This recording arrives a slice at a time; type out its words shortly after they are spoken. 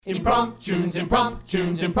Impromptunes,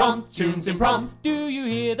 impromptunes, impromptunes, impromptu. Do you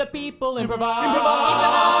hear the people improvising?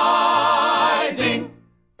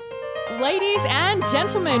 Ladies and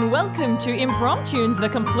gentlemen, welcome to Impromptunes, the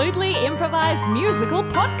completely improvised musical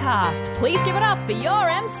podcast. Please give it up for your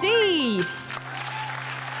MC.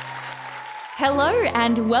 Hello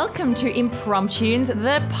and welcome to Impromptunes,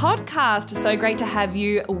 the podcast. So great to have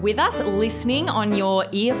you with us, listening on your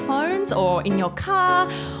earphones or in your car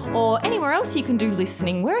or anywhere else you can do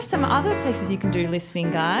listening. Where are some other places you can do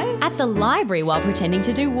listening, guys? At the library while pretending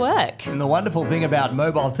to do work. And the wonderful thing about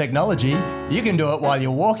mobile technology, you can do it while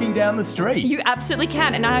you're walking down the street. You absolutely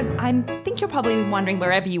can. And I think you're probably wondering,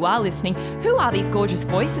 wherever you are listening, who are these gorgeous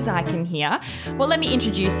voices I can hear? Well, let me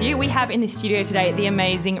introduce you. We have in the studio today the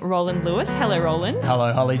amazing Roland Lewis. Hello, Roland.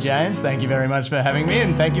 Hello, Holly James. Thank you very much for having me,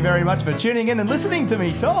 and thank you very much for tuning in and listening to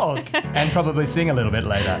me talk. And probably sing a little bit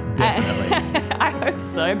later. Definitely. I hope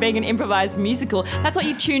so. Being an improvised musical. That's what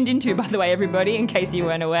you tuned into, by the way, everybody, in case you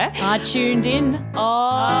weren't aware. I tuned in.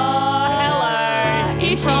 Hello.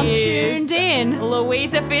 Here she is. Tuned in.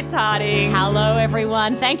 Louisa Fitzharding. Hello,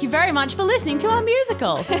 everyone. Thank you very much for listening to our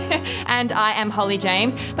musical. And I am Holly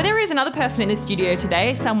James. But there is another person in the studio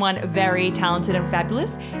today, someone very talented and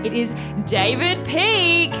fabulous. It is David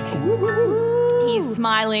Peake. He's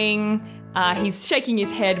smiling. He's shaking his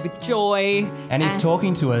head with joy. And he's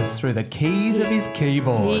talking to us through the keys of his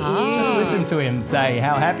keyboard. He is. Just listen to him say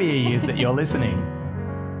how happy he is that you're listening.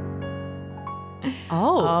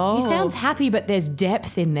 Oh, he sounds happy, but there's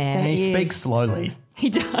depth in there. And he speaks slowly. He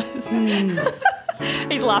does.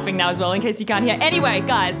 He's laughing now as well, in case you can't hear. Anyway,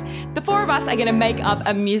 guys, the four of us are going to make up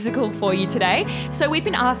a musical for you today. So we've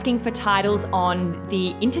been asking for titles on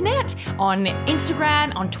the internet, on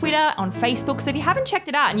Instagram, on Twitter, on Facebook. So if you haven't checked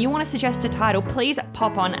it out and you want to suggest a title, please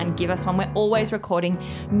pop on and give us one. We're always recording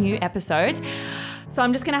new episodes. So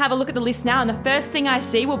I'm just going to have a look at the list now, and the first thing I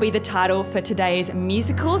see will be the title for today's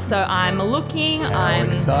musical. So I'm looking. How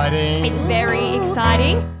exciting. It's very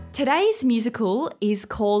exciting. Today's musical is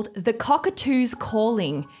called The Cockatoo's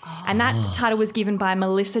Calling, and that title was given by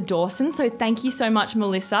Melissa Dawson. So thank you so much,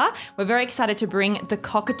 Melissa. We're very excited to bring The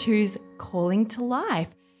Cockatoo's Calling to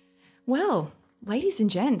life. Well, ladies and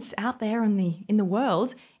gents out there in the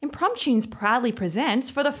world, Impromptunes proudly presents,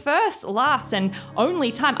 for the first, last, and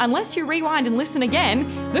only time, unless you rewind and listen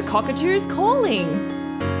again, The Cockatoo's Calling.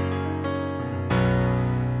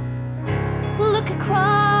 Look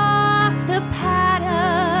across the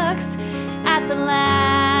paddocks at the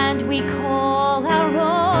land we call our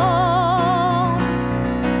own.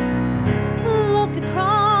 Look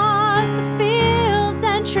across the fields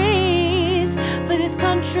and trees for this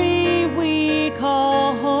country we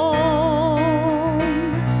call home.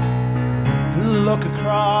 Look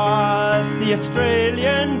across the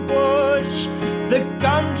Australian bush, the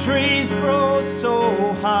gum trees grow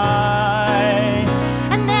so high.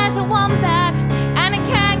 And there's a wombat and a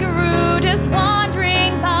kangaroo just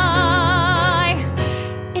wandering by.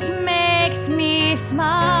 It makes me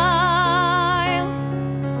smile.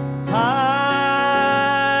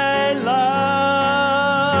 I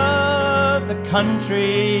love the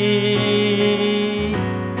country.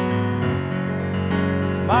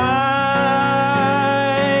 My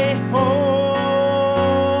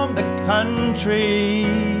home, the country.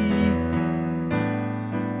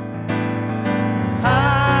 I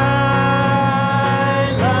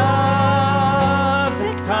love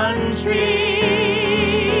the country.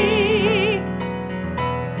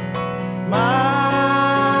 My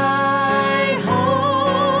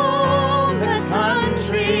home, the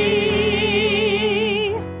country.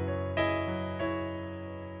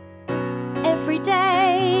 Every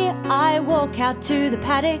day I walk out to the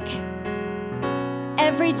paddock.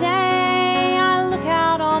 Every day I look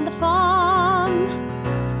out on the farm.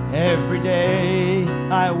 Every day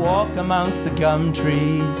I walk amongst the gum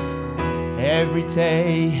trees. Every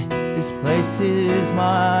day this place is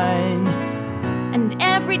mine. And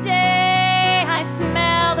every day I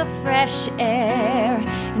smell the fresh air.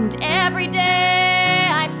 And every day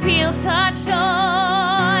I feel such joy.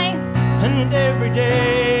 And every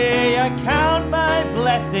day I count my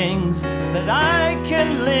blessings that I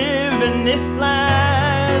can live in this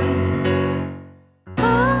land.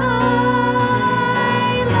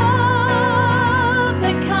 I love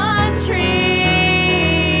the country.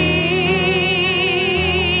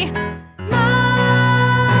 My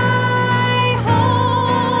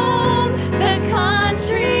home, the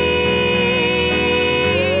country.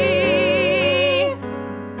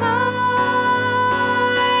 I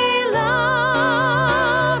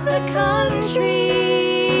love the country.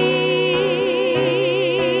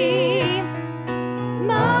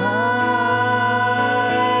 My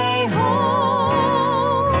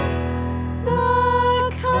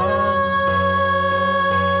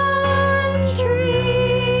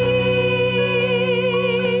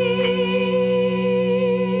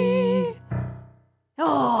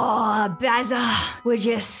Bazza, would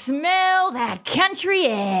you smell that country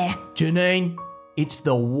air? Janine, it's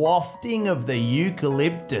the wafting of the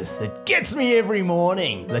eucalyptus that gets me every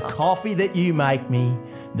morning. The coffee that you make me,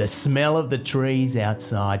 the smell of the trees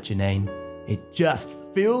outside, Janine. It just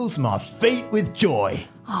fills my feet with joy.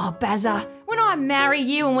 Oh, Bazza, when I married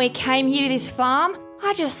you and we came here to this farm,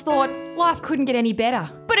 I just thought life couldn't get any better.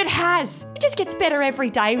 But it has. It just gets better every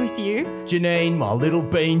day with you. Janine, my little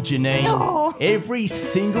bean Janine. Oh. Every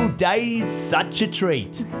single day is such a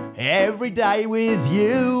treat. Every day with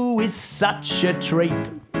you is such a treat.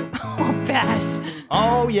 Oh, Baz.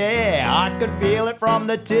 Oh yeah, I could feel it from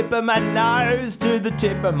the tip of my nose to the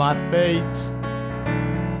tip of my feet.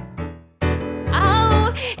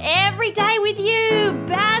 Oh, every day with you,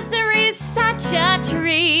 Bazza is such a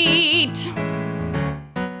treat.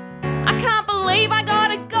 I can't believe I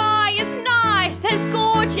got a guy as nice, as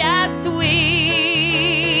gorgeous,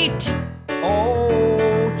 sweet.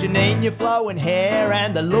 Oh, Janine, your flowing hair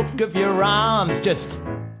and the look of your arms,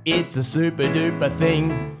 it's a super duper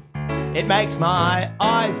thing. It makes my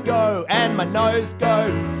eyes go and my nose go.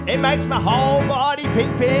 It makes my whole body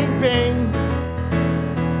ping, ping, ping.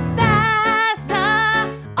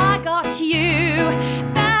 Bazza, I got you.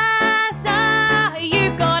 Bazza,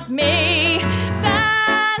 you've got me.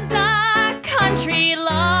 Bazza, country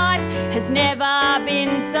life has never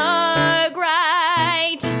been so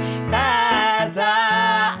great. Bazza,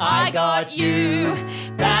 I got you.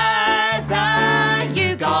 Bazza,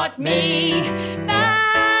 you got me.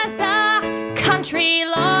 Bazza, country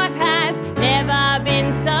life has never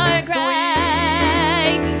been so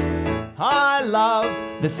great. I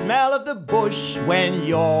love the smell of the bush when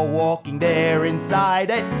you're walking there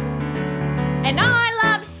inside it. And I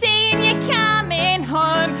love seeing you coming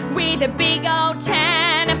home with a big old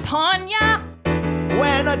tan upon ya.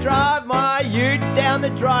 When I drive my ute down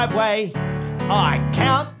the driveway, I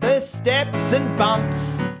count the steps and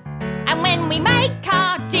bumps. And when we make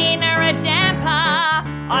our dinner a damper,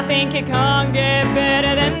 I think it can't get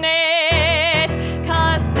better than this.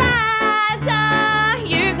 'Cause Bazza,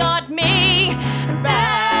 you got me.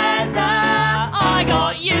 Bazza, I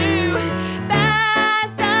got you.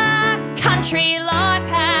 Bazza, country life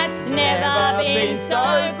has never been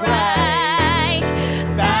so great.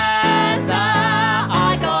 Bazza,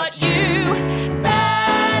 I got you.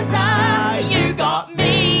 Bazza, you got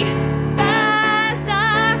me.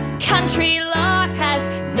 Bazza, country life has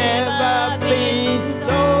never been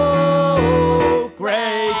so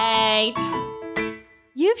great.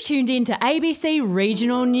 You've tuned in to ABC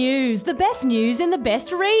Regional News, the best news in the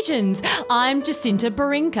best regions. I'm Jacinta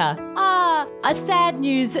Barinka. A sad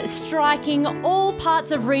news striking all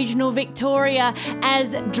parts of regional Victoria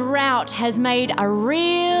as drought has made a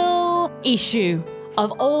real issue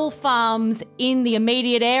of all farms in the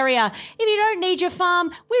immediate area. If you don't need your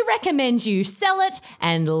farm, we recommend you sell it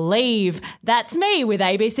and leave. That's me with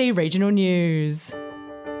ABC Regional News.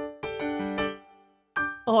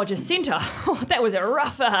 Oh, Jacinta, that was a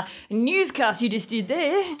rough newscast you just did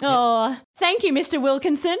there. Oh, thank you, Mr.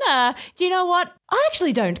 Wilkinson. Do you know what? I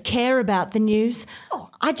actually don't care about the news.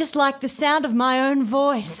 I just like the sound of my own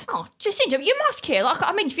voice. Oh, Jacinta, you must care.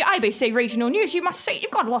 If you're ABC Regional News, you must see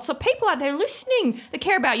you've got lots of people out there listening that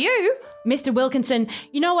care about you. Mr. Wilkinson,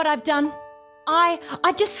 you know what I've done? I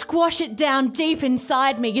just squash it down deep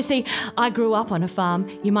inside me. You see, I grew up on a farm.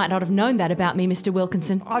 You might not have known that about me, Mr.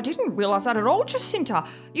 Wilkinson. I didn't realise that at all, Jacinta.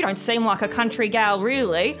 You don't seem like a country gal,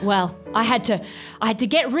 really. Well, I had to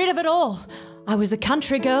get rid of it all. I was a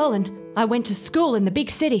country girl and I went to school in the big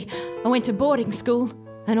city. I went to boarding school.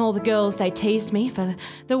 And all the girls, they teased me for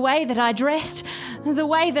the way that I dressed, the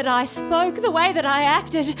way that I spoke, the way that I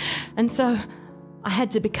acted. And so I had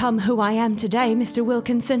to become who I am today, Mr.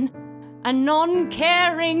 Wilkinson. A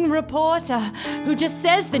non-caring reporter who just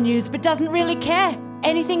says the news but doesn't really care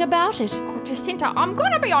anything about it. Oh, Jacinta, I'm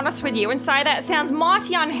going to be honest with you and say that sounds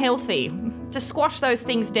mighty unhealthy. Just squash those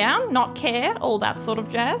things down, not care, all that sort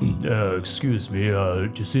of jazz. Excuse me,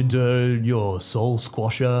 Jacinta, your soul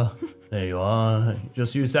squasher. There you are.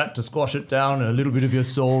 Just use that to squash it down. A little bit of your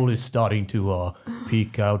soul is starting to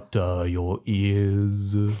peek out your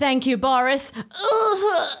ears. Thank you, Boris.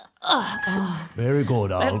 Very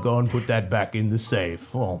good. I'll go and put that back in the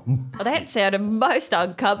safe. Oh. Well, that sounded most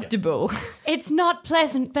uncomfortable. It's not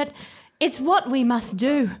pleasant, but it's what we must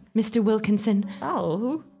do, Mr. Wilkinson.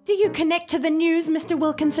 Oh. Do you connect to the news, Mr.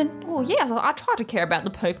 Wilkinson? Oh, yes, I try to care about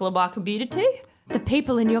the people in my community. The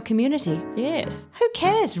people in your community? Yes. Who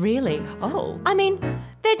cares, really? Oh. I mean,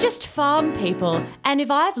 they're just farm people, and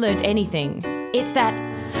if I've learnt anything, it's that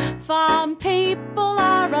farm people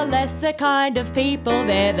are a lesser kind of people.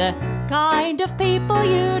 They're the kind of people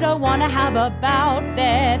you don't want to have about.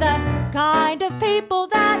 They're the kind of people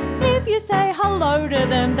that if you say hello to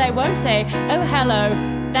them, they won't say, oh, hello.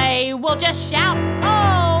 They will just shout,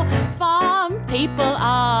 oh. Farm people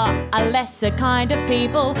are a lesser kind of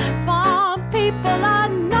people. Farm people are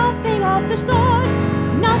nothing of the sort.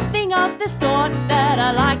 Nothing of the sort that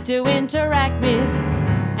I like to interact with.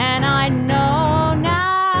 And I know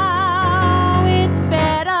now it's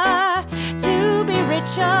better to be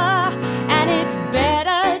richer, and it's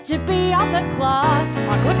better to be upper class.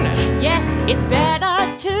 My goodness. Yes, it's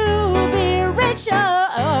better to be richer,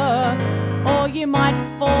 or you might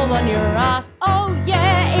fall on your ass. Oh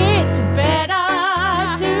yeah, it's better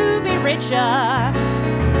to be richer,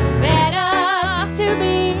 better to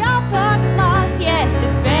be upper class. Yes,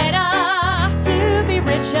 it's better to be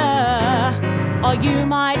richer, or you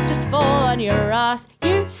might just fall on your ass.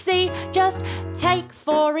 You see, just take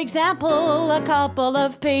for example a couple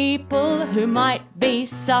of people who might be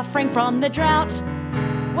suffering from the drought.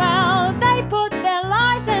 Well, they've put their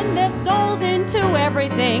lives and their souls into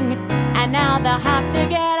everything, and now they'll have to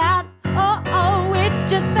get out. Oh, it's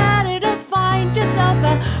just better to find yourself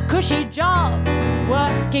a cushy job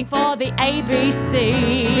working for the ABC.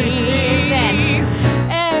 Then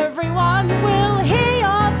everyone will hear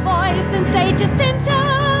your voice and say, Jacinta,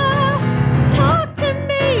 talk to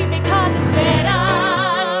me, because it's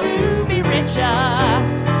better to be richer,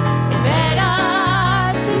 it's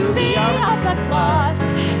better to be upper class,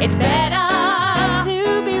 it's better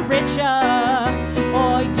to be richer,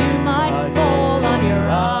 or you might fall on your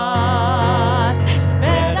ass. It's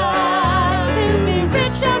better to be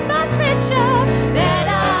richer, much richer,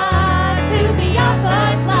 better to be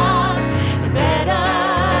upper class, it's better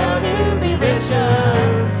to be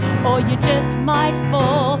richer, or you just might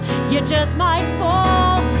fall, you just might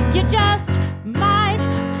fall, you just might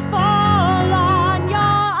fall on your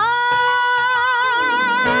ass.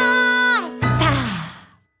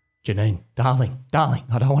 Janine, darling, I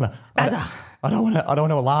don't want to. I don't want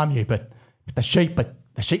to alarm you, but the sheep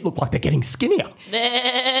look like they're getting skinnier.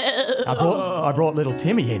 I brought little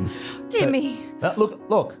Timmy in. Timmy.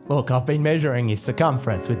 Look! I've been measuring his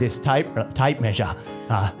circumference with this tape measure.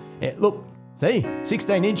 Look, see,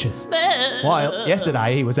 16 inches. While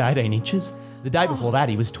yesterday he was 18 inches. The day before that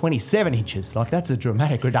he was 27 inches. Like, that's a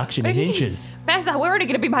dramatic reduction in inches. Bazza, we're only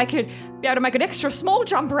going to be able to make an extra small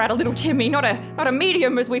jumper out of little Timmy, not a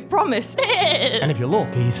medium as we've promised. And if you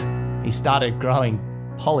look, he's started growing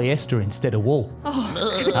polyester instead of wool.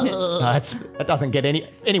 Oh, goodness. That doesn't get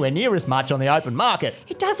anywhere near as much on the open market.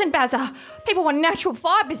 It doesn't, Bazza. People want natural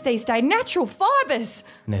fibres these days. Natural fibres.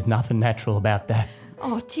 And there's nothing natural about that.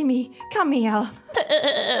 Oh, Timmy, come here.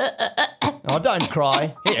 Oh, don't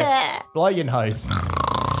cry. Here, blow your nose.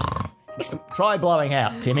 Try blowing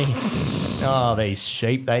out, Timmy. Oh, these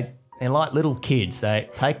sheep, they're like little kids. They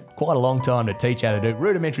take quite a long time to teach how to do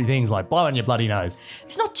rudimentary things like blowing your bloody nose.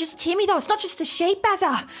 It's not just Timmy, though. It's not just the sheep,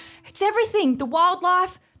 Bazza. It's everything. The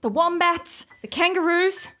wildlife, the wombats, the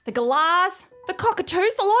kangaroos, the galahs, the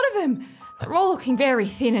cockatoos, a lot of them. They're all looking very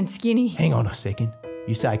thin and skinny. Hang on a second.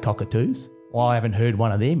 You say cockatoos? Well, I haven't heard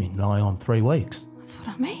one of them in nigh on 3 weeks. That's what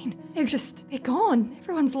I mean. They're gone.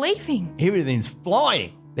 Everyone's leaving. Everything's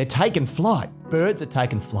flying. They're taking flight. Birds are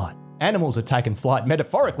taking flight. Animals are taking flight,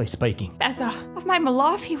 metaphorically speaking. Bazza, I've made my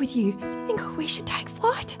life here with you. Do you think we should take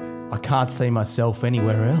flight? I can't see myself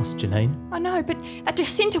anywhere else, Janine. I know, but that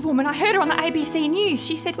Jacinta woman, I heard her on the ABC News.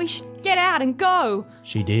 She said we should get out and go.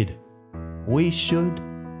 She did. We should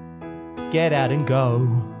get out and go.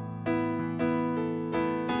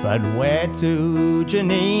 But where to,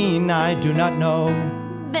 Janine, I do not know.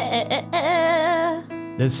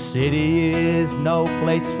 The city is no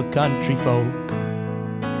place for country folk.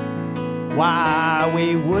 Why,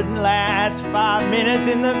 we wouldn't last 5 minutes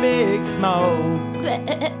in the big smoke.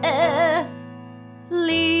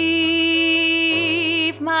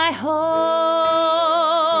 Leave my home,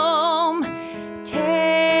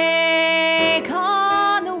 take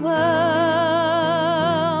on the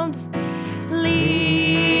world.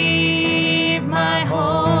 Leave my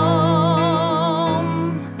home,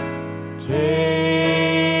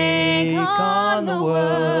 Take on the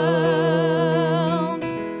world.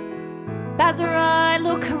 Bazza, I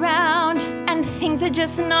look around and things are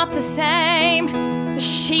just not the same. The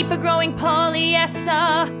sheep are growing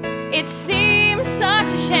polyester. It seems such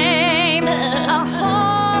a shame. Our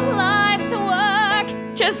whole lives to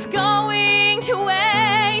work just going to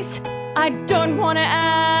waste. I don't want to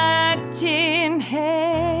act in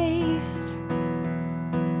haste.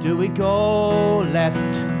 Do we go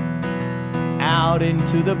left out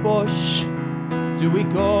into the bush? Do we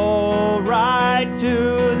go right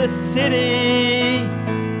to the city?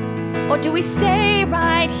 Or do we stay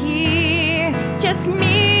right here, just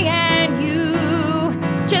me and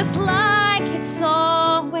just like it's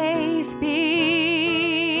always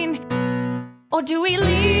been? Or do we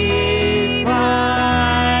leave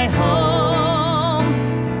my home?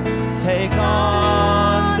 Take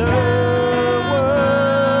on the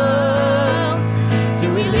world.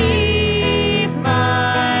 Do we leave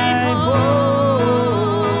my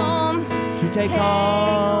home? To take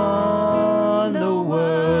on the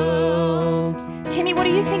world. Timmy, what do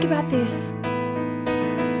you think about this?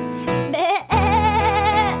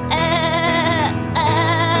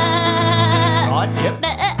 Right, yep.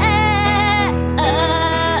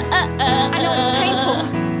 I know it's painful.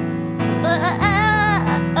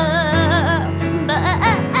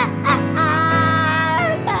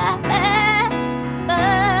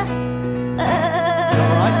 All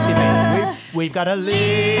right, Timmy. We've got to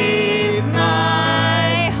leave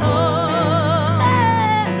my home.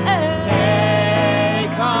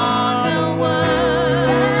 take on the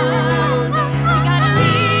world. We gotta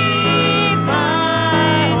leave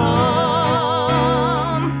my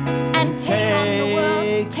home and take on the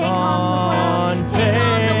world. Take on the world. Take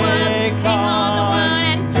on the world. Take on the world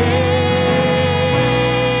and take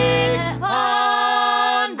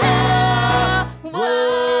on the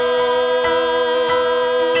world.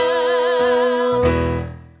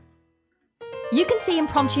 You can see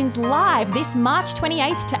Impromptunes live this March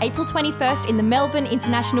 28th to April 21st in the Melbourne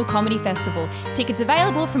International Comedy Festival. Tickets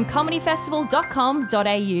available from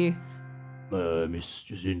comedyfestival.com.au. Miss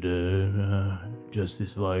Jacinda, just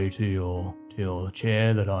this way to your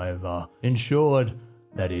chair that I've ensured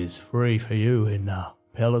that is free for you in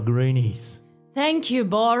Pellegrini's. Thank you,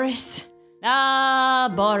 Boris.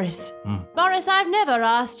 Boris. Boris, I've never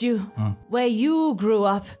asked you where you grew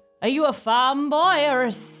up. Are you a farm boy or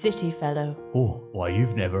a city fellow? Oh, why,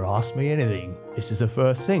 you've never asked me anything. This is the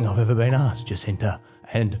first thing I've ever been asked, Jacinta.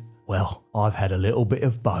 And, well, I've had a little bit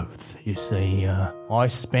of both. You see, I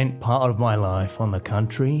spent part of my life on the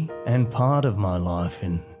country and part of my life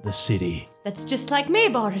in the city. That's just like me,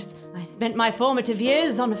 Boris. I spent my formative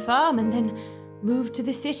years on a farm and then moved to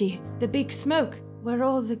the city, the big smoke, where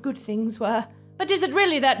all the good things were. But is it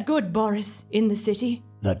really that good, Boris, in the city?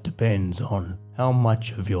 That depends on how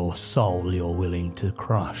much of your soul you're willing to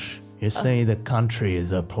crush. You see, the country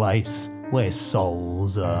is a place where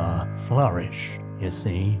souls flourish, you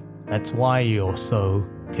see. That's why you're so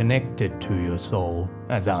connected to your soul,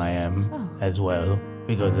 as I am as well,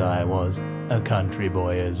 because I was a country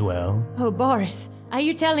boy as well. Oh, Boris, are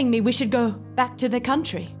you telling me we should go back to the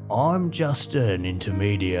country? I'm just an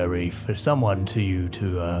intermediary for someone to you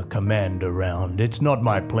to command around. It's not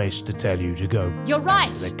my place to tell you to go. You're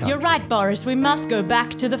right. to the country. You're right, Boris. We must go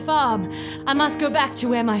back to the farm. I must go back to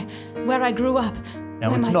where I grew up. Now,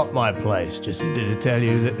 where it's my not my place, Jacinta, to tell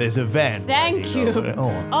you that there's a van. Thank waiting you. over-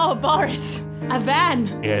 Oh. Oh, Boris, a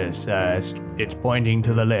van. Yes, it's pointing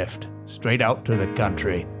to the left, straight out to the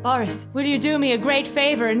country. Boris, will you do me a great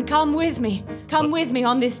favor and come with me? Come with me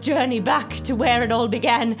on this journey back to where it all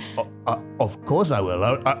began. Of course I will.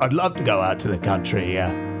 I'd love to go out to the country.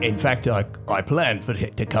 In fact, I planned for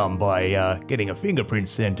it to come by getting a fingerprint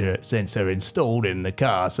sensor installed in the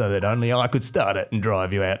car so that only I could start it and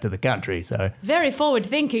drive you out to the country. So Very forward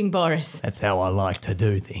thinking, Boris. that's how I like to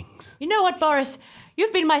do things. You know what, Boris?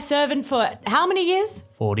 You've been my servant for how many years?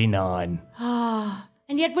 49.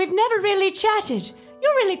 And yet we've never really chatted.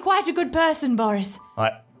 You're really quite a good person, Boris.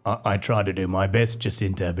 I try to do my best,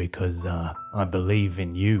 Jacinta, because I believe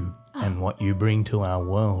in you and what you bring to our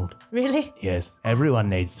world. Really? Yes, everyone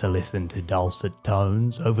needs to listen to dulcet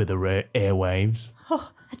tones over the airwaves. Oh,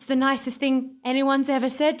 that's the nicest thing anyone's ever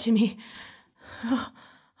said to me. Oh,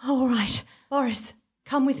 all right. Boris,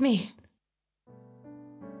 come with me.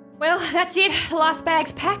 Well, that's it. The last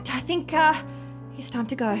bag's packed. I think it's time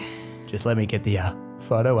to go. Just let me get the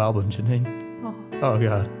photo album, Janine. Oh,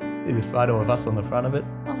 God. See this photo of us on the front of it?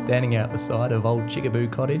 Standing out the side of old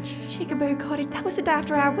Chickaboo Cottage? Chickaboo Cottage. That was the day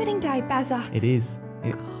after our wedding day, Bazza. It is.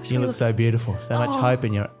 You we look look- so beautiful. So much hope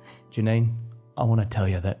in your... Janine, I want to tell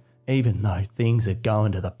you that even though things are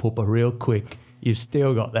going to the pooper real quick, you've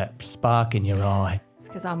still got that spark in your eye. It's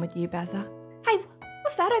because I'm with you, Bazza. Hey,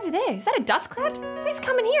 what's that over there? Is that a dust cloud? Who's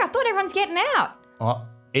coming here? I thought everyone's getting out. Oh,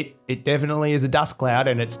 it definitely is a dust cloud,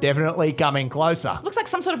 and it's definitely coming closer. Looks like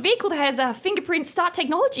some sort of vehicle that has a fingerprint start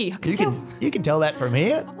technology. I can tell. You can tell that from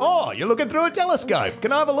here. Oh, you're looking through a telescope.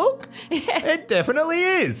 Can I have a look? It definitely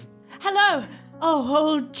is. Hello. Oh,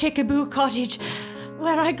 old Chickaboo Cottage,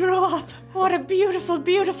 where I grew up. What a beautiful,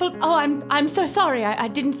 beautiful... Oh, I'm so sorry. I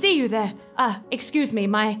didn't see you there. Excuse me.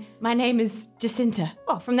 My name is Jacinta.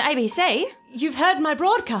 Oh, from the ABC? You've heard my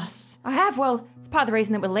broadcasts. I have. Well, it's part of the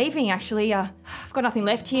reason that we're leaving, actually. I've got nothing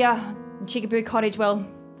left here. Chickaboo Cottage, well,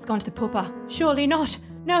 it's gone to the pooper. Surely not.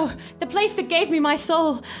 No, the place that gave me my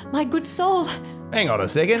soul, my good soul. Hang on a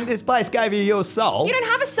second. This place gave you your soul. You don't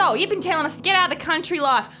have a soul. You've been telling us to get out of the country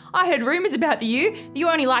life. I heard rumours about you. You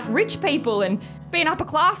only like rich people and being upper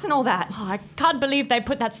class and all that. Oh, I can't believe they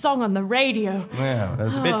put that song on the radio. Well, it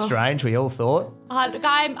was a bit strange, we all thought. Look,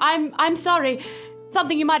 I'm sorry.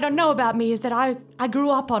 Something you might not know about me is that I grew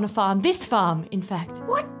up on a farm. This farm, in fact.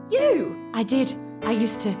 What? You? I did. I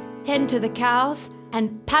used to tend to the cows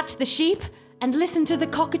and pat the sheep and listen to the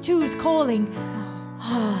cockatoos calling.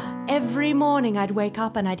 Every morning I'd wake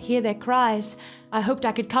up and I'd hear their cries. I hoped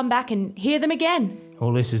I could come back and hear them again.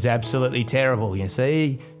 Well, this is absolutely terrible, you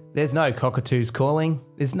see. There's no cockatoos calling.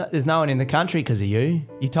 There's no one in the country because of you.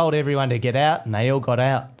 You told everyone to get out and they all got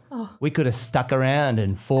out. Oh. We could have stuck around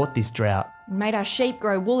and fought this drought. Made our sheep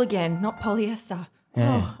grow wool again, not polyester.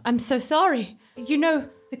 Yeah. Oh, I'm so sorry. You know,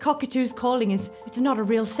 the cockatoos calling it's not a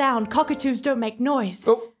real sound. Cockatoos don't make noise.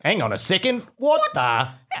 Oh, hang on a second. What the?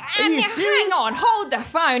 Are you Now, serious? hang on, hold the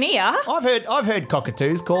phone here. I've heard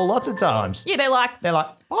cockatoos call lots of times. Yeah, they're like, Polly,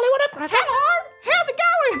 what a crack. hello, how's it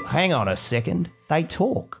going? Hang on a second. They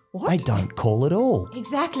talk. What? They don't call at all.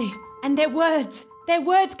 Exactly. And their words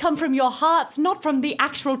come from your hearts, not from the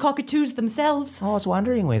actual cockatoos themselves. I was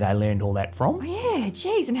wondering where they learned all that from. Yeah,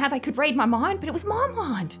 geez, and how they could read my mind, but it was my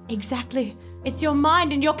mind. Exactly. It's your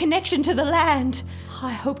mind and your connection to the land.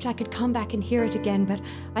 I hoped I could come back and hear it again, but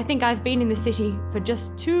I think I've been in the city for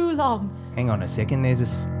just too long. Hang on a second.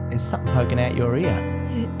 There's something poking out your ear.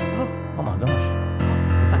 Is it? Oh my gosh.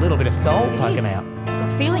 There's a little bit of soul poking out. It's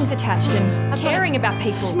got feelings attached and caring about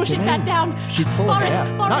people. Smush it Janine, back down. she's pulling Boris, it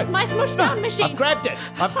out. Boris, No. my smush down machine. I've grabbed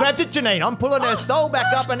it, Janine. I'm pulling her soul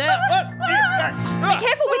back up and out. Be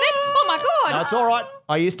careful with it. Oh my God. That's all right.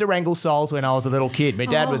 I used to wrangle souls when I was a little kid. My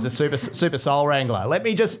dad was a super soul wrangler. Let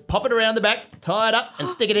me just pop it around the back, tie it up, and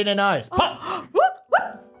stick it in her nose. Pop!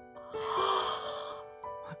 My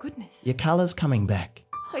goodness. Your colour's coming back.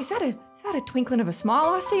 Oh, is that a twinkling of a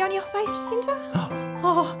smile I see on your face, Jacinta?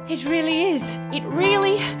 Oh, it really is. It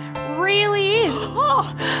really, really is.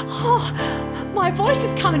 My voice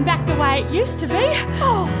is coming back the way it used to be.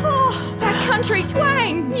 That country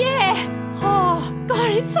twang. Yeah. Oh,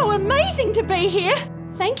 God, it's so amazing to be here.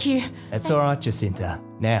 Thank you. That's all right, Jacinta.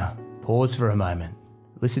 Now, pause for a moment.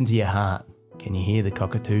 Listen to your heart. Can you hear the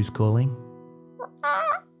cockatoos calling?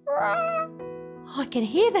 Oh, I can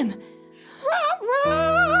hear them.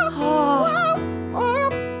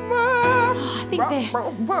 I think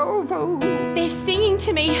they're singing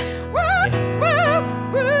to me.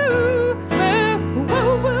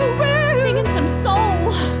 Singing some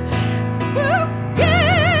soul.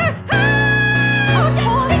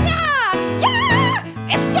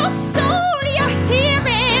 It's your soul you're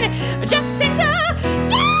hearing, Jacinta.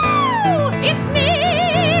 It's me.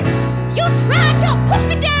 You tried to push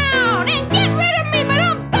me down and get rid of me, but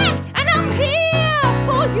I'm back and I'm here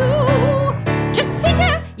for you,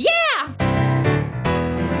 Jacinta. Yeah.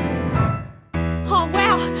 Oh,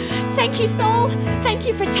 wow. Thank you, soul. Thank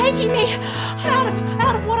you for taking me out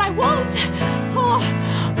of what I was. Oh,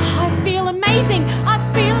 I feel amazing. I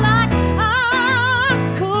feel like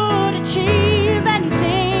I could achieve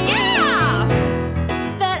anything. Yeah.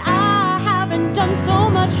 That I haven't done so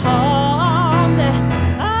much harm that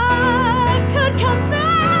I could come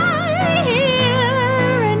back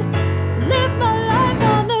here and live my life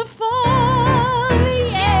on the farm.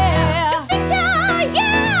 Yeah. Jacinta,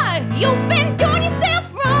 yeah. You've been doing yourself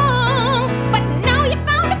wrong, but now you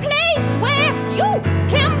found a place where you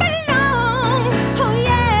can belong. Oh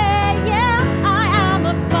yeah, yeah, I am a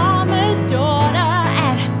farmer's daughter,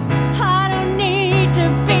 and I don't need to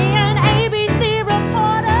be an ABC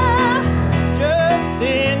reporter.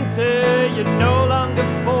 Jacinta, you're no longer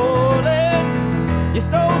falling. Your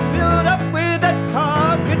soul's built up with that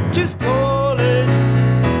cockatoos calling.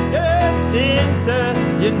 Jacinta,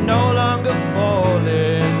 you're no longer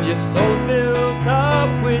falling. Your soul's built up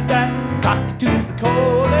with that cockatoos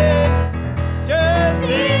calling.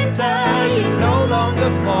 Jacinta, you're no longer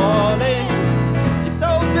falling. Your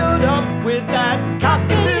soul's built up with that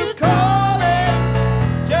cockatoos calling.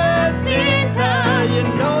 Jacinta,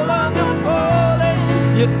 you're no longer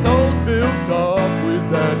falling. Your soul's built up with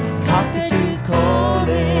that cockatoos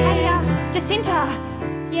calling. Hey, Jacinta.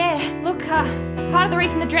 Yeah, look, part of the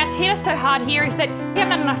reason the drought's hit us so hard here is that we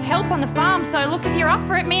haven't had enough help on the farm. So look, if you're up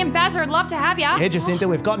for it, me and Baz would love to have you. Yeah, Jacinta,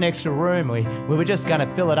 we've got an extra room. We were just going to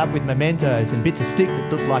fill it up with mementos and bits of stick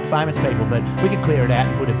that look like famous people, but we could clear it out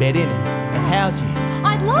and put a bed in and house you.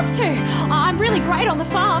 I'd love to. I'm really great on the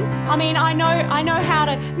farm. I mean, I know how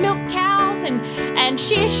to milk cows and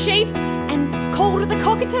shear sheep and call to the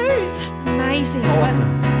cockatoos. Amazing.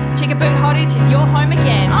 Awesome. Chickaboo Cottage is your home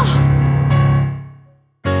again. Oh,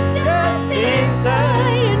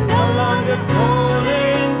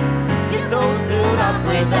 up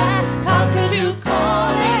with that cockatoo's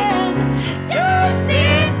calling.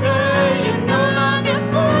 Jacinta, you're no longer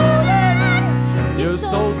falling. Your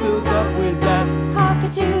soul's built up with that.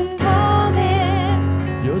 Cockatoo's calling.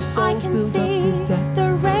 Your I soul's can built up see with that.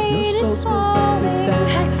 the rain Your is soul's built up falling. with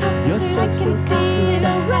that. Your I soul's can built up see with the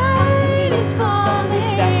that. rain is Your falling.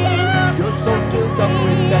 soul's built up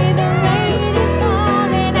with that. The rain is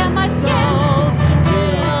falling and my soul's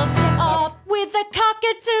built up with the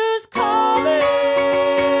cockatoos calling.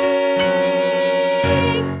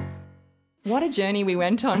 What a journey we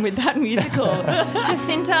went on with that musical.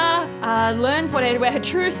 Jacinta learns where her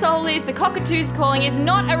true soul is. The cockatoo's calling is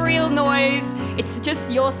not a real noise. It's just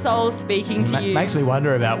your soul speaking to you. Makes me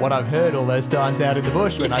wonder about what I've heard all those times out in the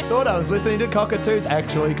bush when I thought I was listening to cockatoos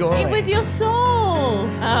actually calling. It was your soul.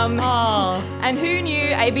 And who knew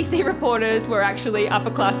ABC reporters were actually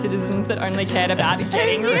upper class citizens that only cared about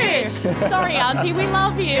getting rich? Sorry, Auntie, we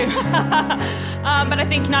love you. But I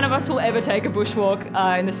think none of us will ever take a bushwalk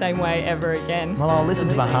in the same way ever again. Well, I'll listen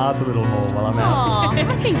to my heart a little more while I'm out. Aw,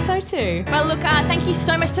 I think so too. Well, look, thank you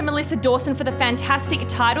so much to Melissa Dawson for the fantastic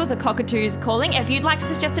title, The Cockatoo's Calling. If you'd like to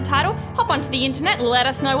suggest a title, hop onto the internet, let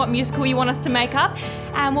us know what musical you want us to make up,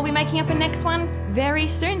 and we'll be making up a next one very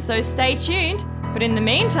soon, so stay tuned. But in the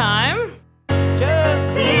meantime...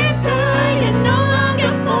 Jacinta, you're no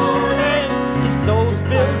longer falling. Your soul's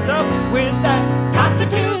built up with that.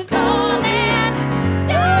 Cockatoo's calling.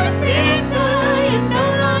 Jacinta, you're no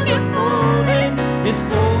longer falling. Your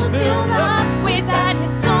soul's built up. With that, your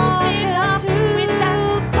soul's built up with that.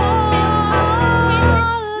 Soul's built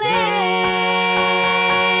up with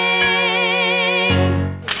that.